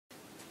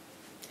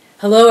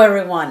Hello,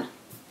 everyone.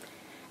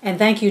 And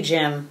thank you,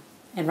 Jim.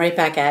 And right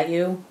back at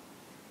you.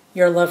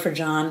 Your love for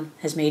John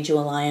has made you a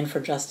lion for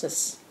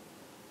justice.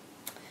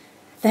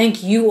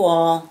 Thank you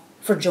all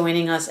for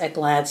joining us at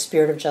GLAAD's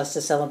Spirit of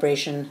Justice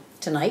celebration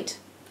tonight.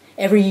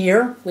 Every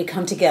year, we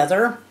come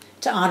together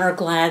to honor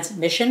GLAAD's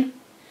mission,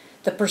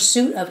 the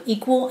pursuit of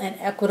equal and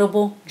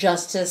equitable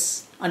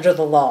justice under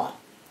the law.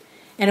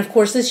 And of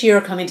course, this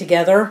year, coming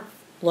together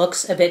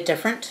looks a bit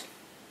different.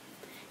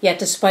 Yet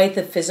despite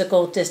the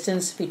physical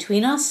distance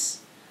between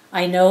us,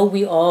 I know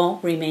we all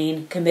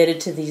remain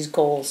committed to these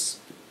goals.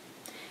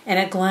 And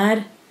at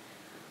GLAAD,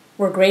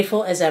 we're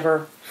grateful as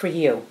ever for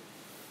you,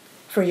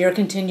 for your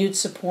continued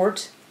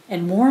support,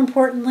 and more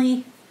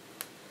importantly,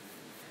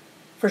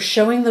 for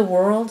showing the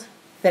world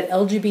that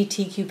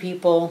LGBTQ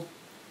people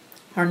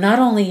are not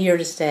only here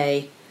to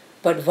stay,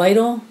 but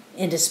vital,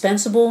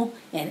 indispensable,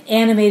 and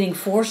animating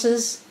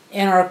forces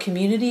in our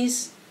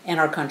communities and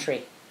our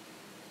country.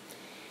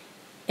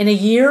 In a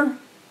year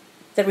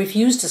that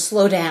refused to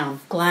slow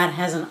down, GLAAD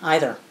hasn't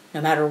either,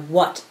 no matter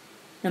what.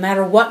 No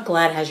matter what,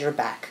 GLAAD has your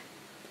back.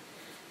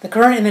 The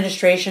current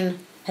administration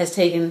has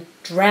taken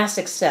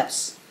drastic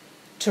steps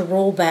to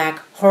roll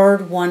back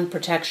hard-won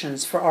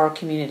protections for our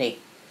community.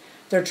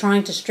 They're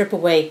trying to strip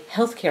away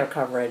health care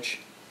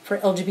coverage for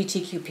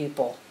LGBTQ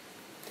people.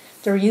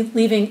 They're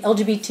leaving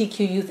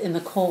LGBTQ youth in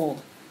the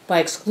cold by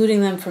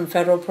excluding them from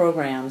federal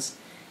programs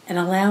and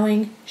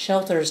allowing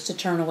shelters to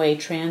turn away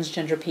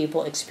transgender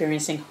people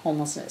experiencing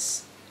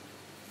homelessness.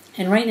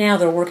 And right now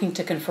they're working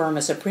to confirm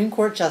a Supreme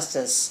Court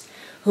justice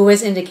who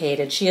has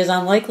indicated she is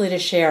unlikely to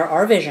share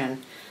our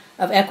vision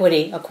of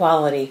equity,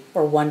 equality,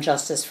 or one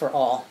justice for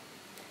all.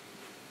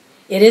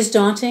 It is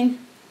daunting,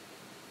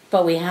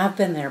 but we have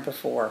been there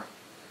before.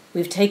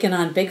 We've taken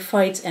on big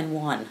fights and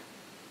won,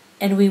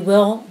 and we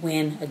will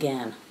win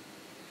again.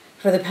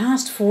 For the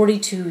past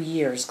 42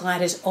 years,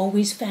 GLAAD has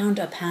always found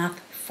a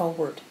path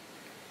forward.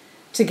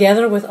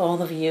 Together with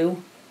all of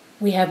you,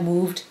 we have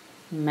moved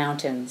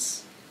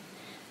mountains.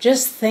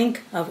 Just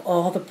think of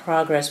all the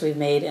progress we've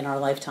made in our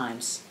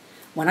lifetimes.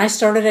 When I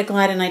started at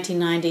GLAAD in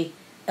 1990,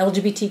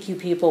 LGBTQ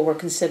people were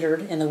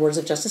considered, in the words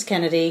of Justice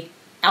Kennedy,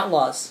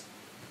 outlaws.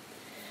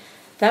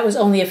 That was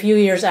only a few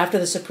years after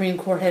the Supreme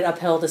Court had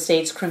upheld the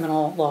state's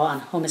criminal law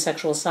on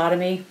homosexual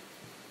sodomy,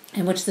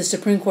 in which the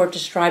Supreme Court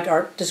described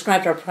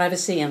our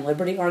privacy and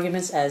liberty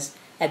arguments as,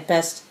 at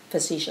best,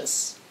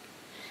 facetious.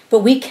 But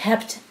we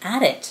kept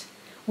at it.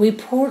 We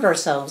poured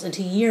ourselves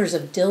into years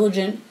of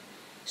diligent,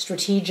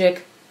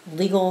 strategic,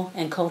 legal,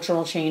 and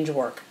cultural change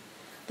work.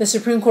 The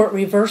Supreme Court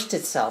reversed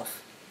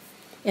itself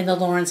in the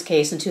Lawrence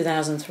case in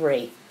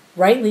 2003,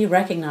 rightly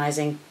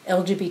recognizing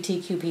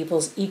LGBTQ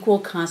people's equal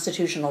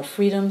constitutional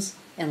freedoms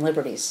and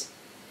liberties.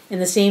 In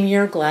the same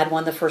year, GLAAD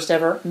won the first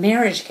ever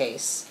marriage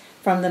case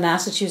from the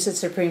Massachusetts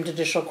Supreme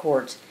Judicial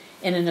Court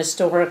in an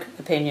historic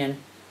opinion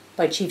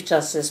by Chief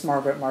Justice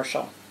Margaret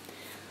Marshall.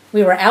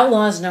 We were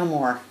outlaws no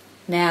more.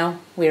 Now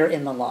we are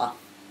in the law.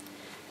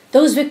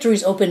 Those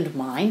victories opened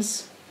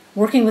minds.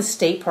 Working with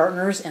state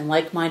partners and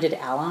like-minded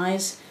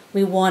allies,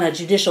 we won a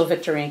judicial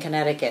victory in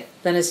Connecticut,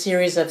 then a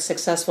series of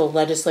successful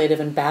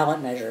legislative and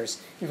ballot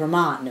measures in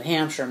Vermont, New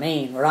Hampshire,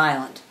 Maine, Rhode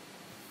Island.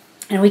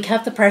 And we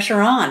kept the pressure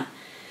on.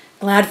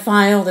 GLAAD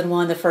filed and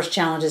won the first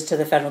challenges to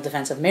the Federal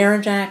Defense of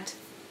Marriage Act,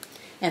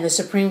 and the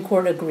Supreme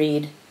Court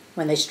agreed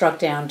when they struck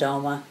down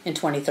DOMA in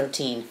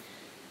 2013.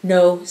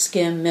 No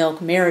skim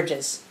milk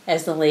marriages,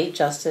 as the late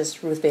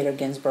Justice Ruth Bader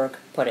Ginsburg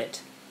put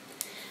it.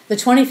 The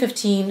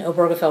 2015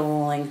 Obergefell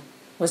ruling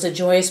was a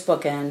joyous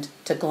bookend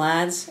to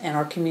GLAAD's and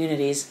our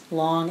community's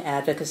long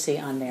advocacy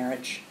on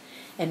marriage,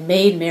 and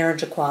made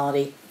marriage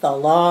equality the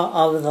law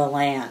of the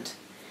land.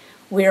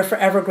 We are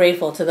forever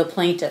grateful to the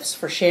plaintiffs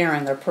for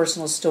sharing their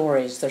personal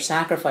stories, their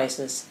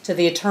sacrifices, to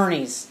the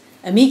attorneys,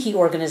 amici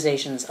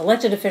organizations,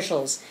 elected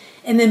officials,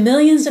 and the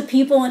millions of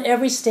people in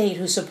every state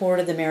who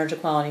supported the marriage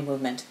equality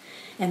movement.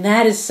 And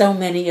that is so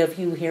many of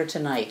you here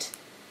tonight.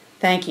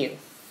 Thank you.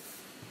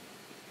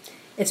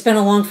 It's been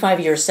a long 5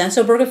 years since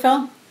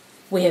Obergefell.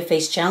 We have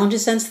faced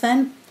challenges since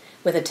then,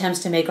 with attempts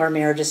to make our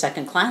marriage a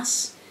second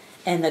class,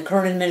 and the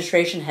current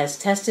administration has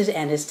tested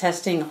and is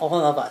testing all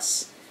of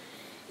us.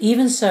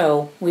 Even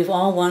so, we've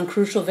all won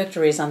crucial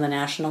victories on the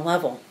national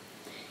level.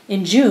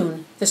 In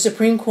June, the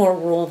Supreme Court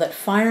ruled that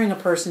firing a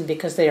person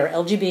because they are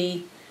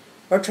LGBT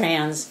or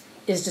trans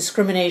is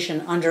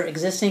discrimination under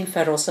existing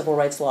federal civil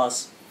rights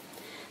laws.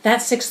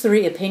 That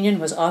 6-3 opinion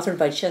was authored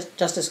by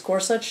Justice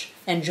Gorsuch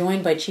and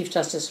joined by Chief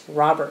Justice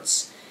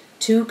Roberts,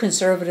 two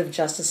conservative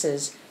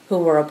justices who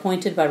were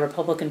appointed by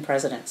Republican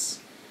presidents.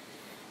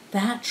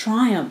 That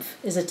triumph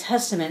is a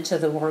testament to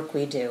the work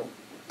we do.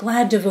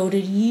 GLAAD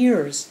devoted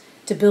years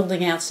to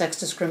building out sex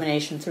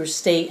discrimination through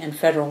state and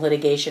federal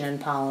litigation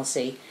and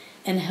policy,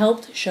 and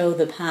helped show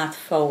the path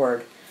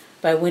forward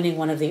by winning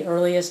one of the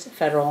earliest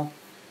federal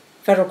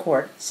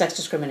court sex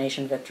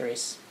discrimination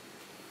victories.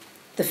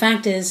 The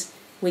fact is,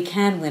 we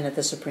can win at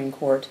the Supreme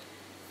Court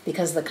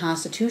because the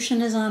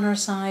Constitution is on our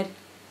side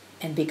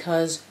and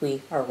because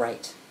we are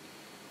right.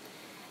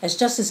 As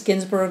Justice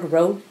Ginsburg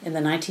wrote in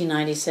the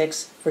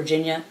 1996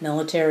 Virginia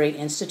Military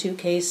Institute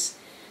case,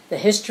 the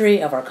history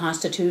of our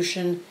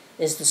Constitution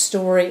is the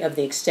story of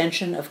the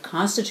extension of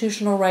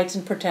constitutional rights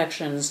and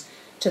protections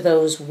to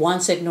those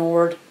once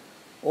ignored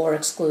or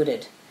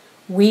excluded.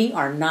 We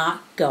are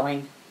not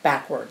going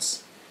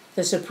backwards.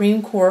 The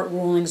Supreme Court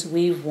rulings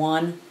we've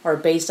won are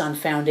based on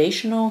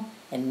foundational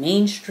and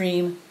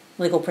mainstream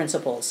legal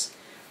principles.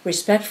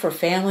 Respect for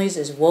families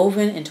is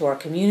woven into our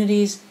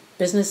communities,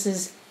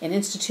 businesses, and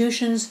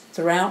institutions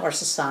throughout our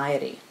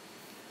society.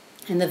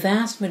 And the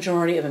vast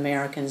majority of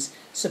Americans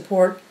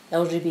support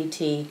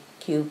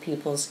LGBTQ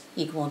people's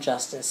equal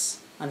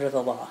justice under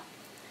the law.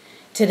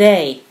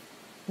 Today,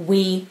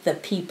 we the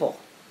people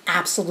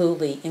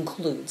absolutely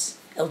includes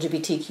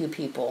LGBTQ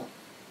people.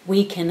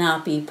 We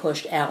cannot be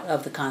pushed out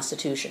of the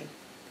Constitution.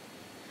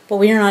 But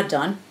we are not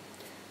done.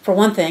 For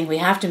one thing, we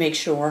have to make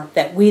sure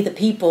that we the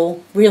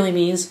people really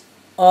means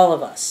all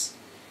of us.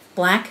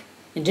 Black,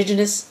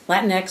 Indigenous,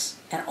 Latinx,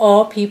 and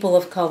all people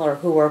of color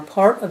who are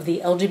part of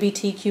the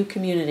LGBTQ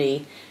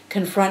community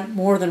confront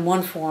more than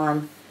one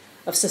form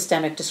of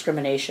systemic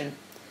discrimination.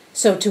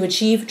 So to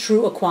achieve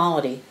true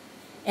equality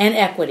and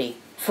equity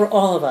for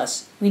all of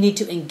us, we need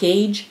to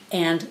engage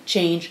and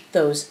change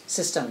those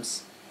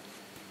systems.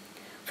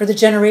 For the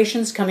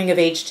generations coming of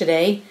age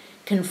today,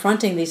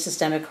 confronting these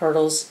systemic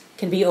hurdles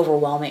can be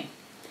overwhelming.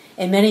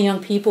 And many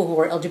young people who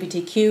are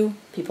LGBTQ,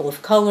 people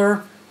of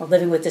color, or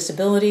living with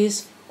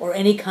disabilities, or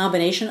any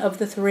combination of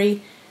the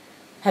three,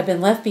 have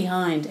been left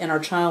behind in our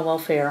child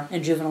welfare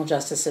and juvenile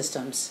justice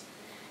systems.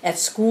 At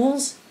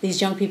schools, these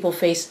young people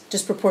face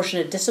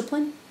disproportionate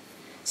discipline,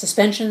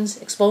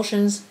 suspensions,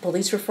 expulsions,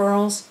 police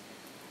referrals.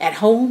 At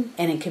home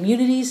and in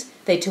communities,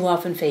 they too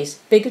often face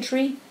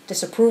bigotry,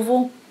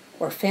 disapproval,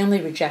 or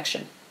family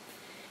rejection.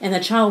 In the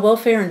child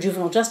welfare and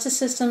juvenile justice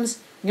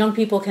systems, young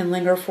people can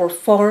linger for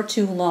far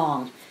too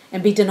long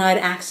and be denied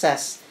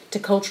access to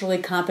culturally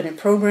competent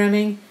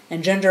programming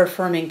and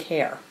gender-affirming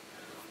care.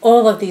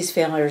 All of these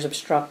failures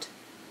obstruct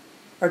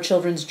our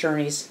children's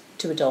journeys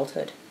to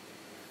adulthood.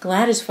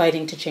 GLAAD is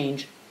fighting to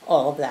change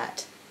all of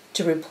that,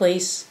 to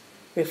replace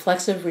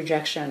reflexive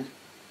rejection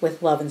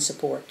with love and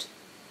support.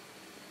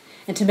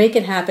 And to make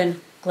it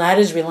happen, GLAAD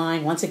is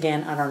relying once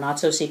again on our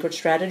not-so-secret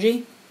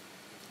strategy.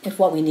 If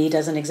what we need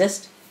doesn't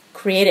exist,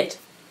 create it.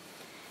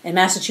 In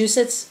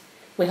Massachusetts,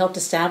 we helped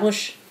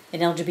establish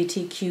an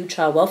LGBTQ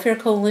child welfare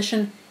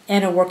coalition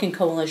and a working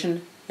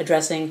coalition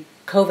addressing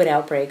COVID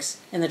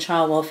outbreaks in the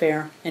child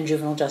welfare and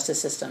juvenile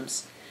justice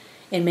systems.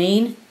 In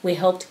Maine, we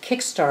helped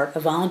kickstart a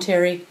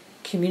voluntary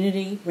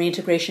community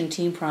reintegration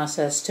team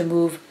process to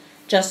move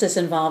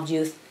justice-involved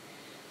youth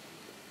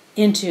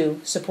into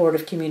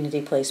supportive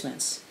community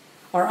placements.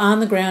 Our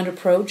on-the-ground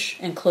approach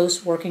and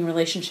close working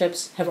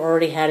relationships have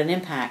already had an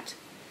impact.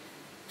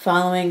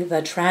 Following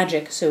the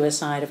tragic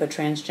suicide of a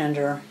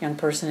transgender young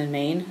person in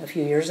Maine a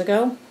few years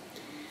ago,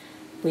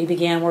 we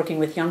began working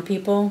with young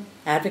people,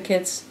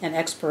 advocates, and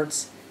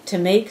experts to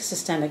make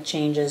systemic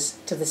changes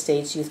to the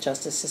state's youth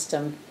justice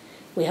system.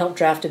 We helped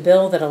draft a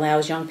bill that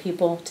allows young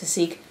people to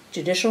seek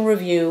judicial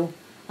review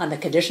on the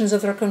conditions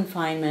of their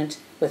confinement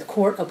with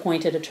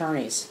court-appointed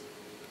attorneys,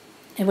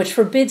 and which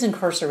forbids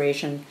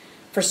incarceration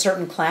for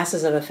certain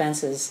classes of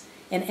offenses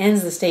and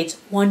ends the state's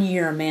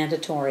one-year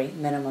mandatory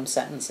minimum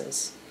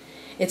sentences.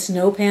 It's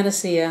no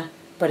panacea,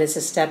 but it's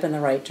a step in the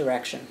right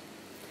direction.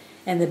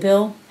 And the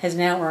bill has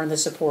now earned the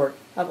support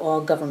of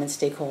all government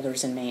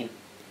stakeholders in Maine.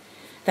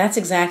 That's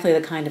exactly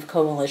the kind of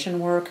coalition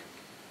work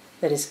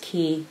that is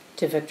key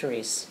to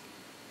victories.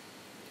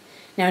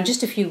 Now, in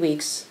just a few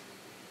weeks,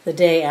 the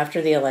day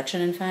after the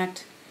election, in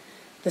fact,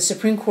 the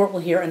Supreme Court will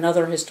hear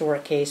another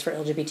historic case for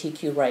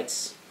LGBTQ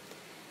rights.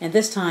 And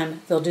this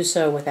time, they'll do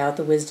so without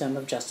the wisdom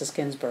of Justice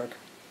Ginsburg.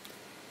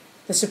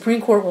 The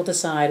Supreme Court will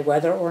decide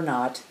whether or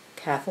not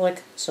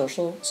Catholic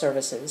Social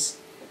Services,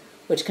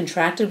 which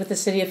contracted with the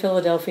City of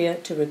Philadelphia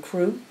to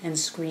recruit and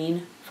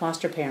screen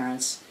foster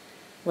parents,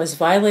 was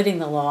violating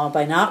the law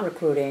by not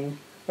recruiting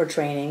or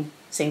training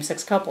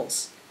same-sex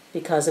couples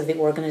because of the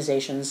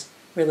organization's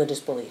religious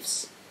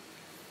beliefs.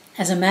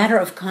 As a matter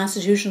of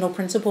constitutional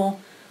principle,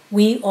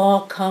 we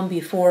all come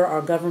before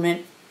our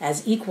government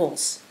as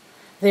equals.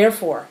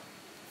 Therefore,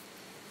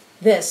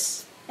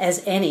 this,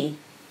 as any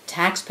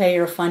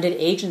taxpayer-funded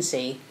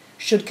agency,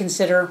 should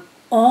consider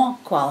all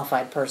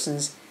qualified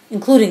persons,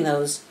 including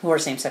those who are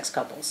same-sex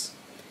couples.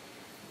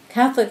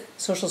 Catholic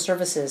Social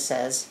Services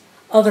says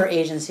other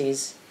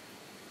agencies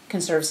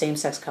can serve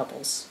same-sex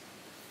couples.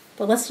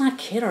 But let's not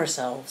kid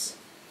ourselves.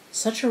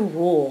 Such a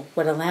rule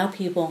would allow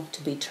people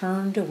to be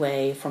turned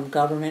away from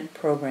government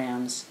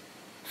programs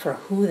for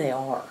who they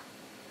are.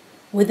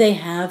 Would they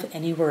have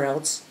anywhere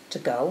else to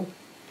go?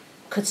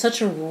 Could such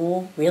a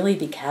rule really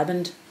be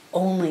cabined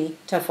only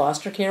to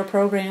foster care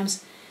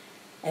programs,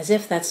 as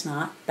if that's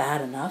not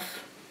bad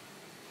enough?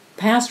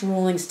 Past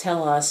rulings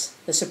tell us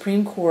the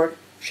Supreme Court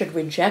should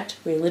reject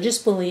religious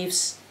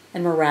beliefs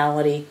and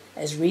morality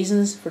as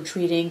reasons for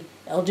treating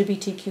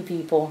LGBTQ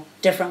people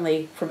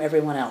differently from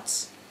everyone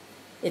else.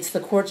 It's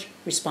the court's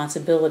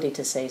responsibility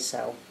to say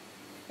so.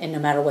 And no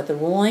matter what the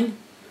ruling,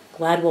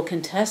 GLAD will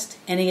contest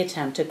any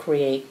attempt to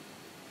create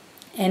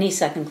any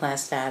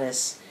second-class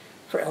status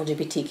for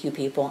LGBTQ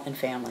people and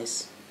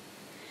families.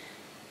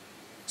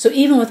 So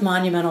even with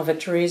monumental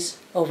victories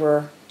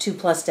over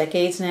 2+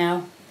 decades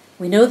now,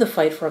 we know the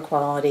fight for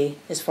equality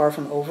is far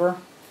from over.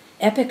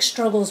 Epic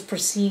struggles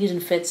proceed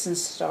in fits and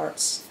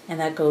starts, and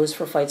that goes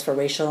for fights for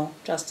racial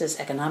justice,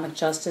 economic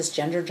justice,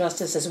 gender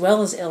justice, as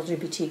well as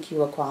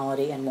LGBTQ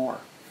equality and more.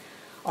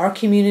 Our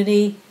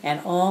community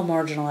and all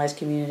marginalized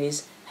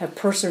communities have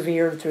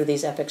persevered through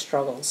these epic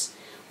struggles.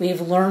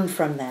 We've learned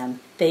from them.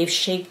 They've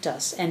shaped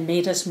us and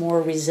made us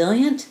more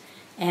resilient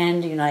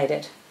and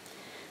united.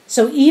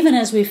 So even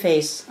as we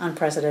face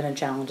unprecedented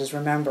challenges,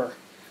 remember,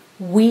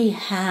 we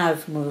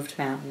have moved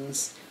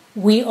mountains.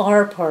 We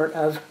are part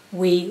of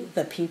We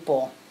the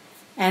People.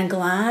 And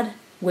GLAD,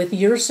 with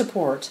your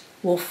support,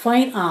 will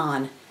fight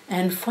on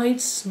and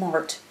fight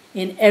smart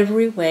in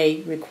every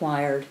way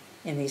required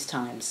in these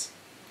times.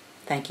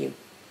 Thank you.